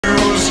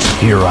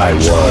Here I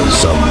was,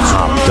 some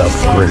hopped-up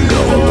gringo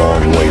a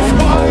long way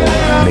from home,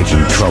 making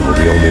trouble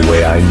the only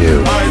way I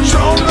knew.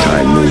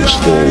 Time moves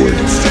forward,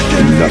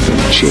 and nothing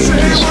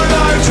changes.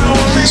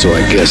 So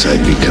I guess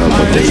I'd become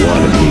what they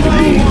wanted me to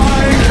be,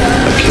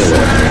 a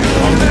killer.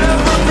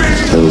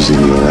 Closing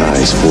your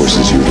eyes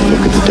forces you to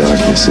look at the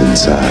darkness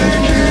inside.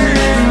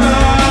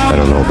 I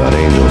don't know about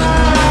angels,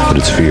 but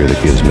it's fear that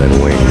gives men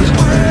wings.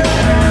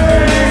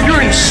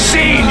 You're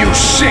insane, you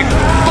sick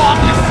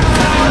fuck!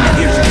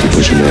 You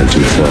push a man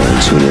too far,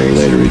 and sooner or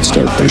later he'd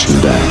start pushing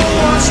back.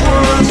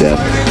 Death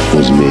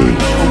was me,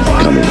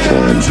 coming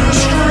for him.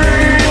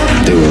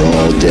 They were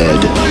all dead.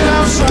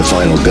 The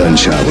final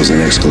gunshot was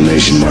an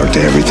exclamation mark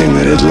to everything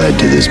that had led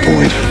to this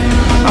point.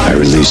 I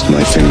released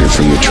my finger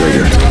from the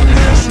trigger.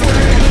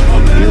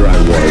 Here I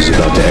was,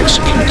 about to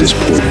execute this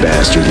poor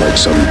bastard like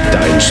some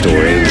dime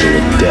store angel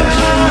of death.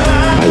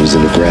 I was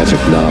in a graphic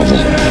novel,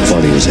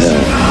 funny as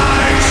hell.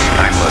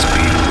 I must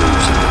be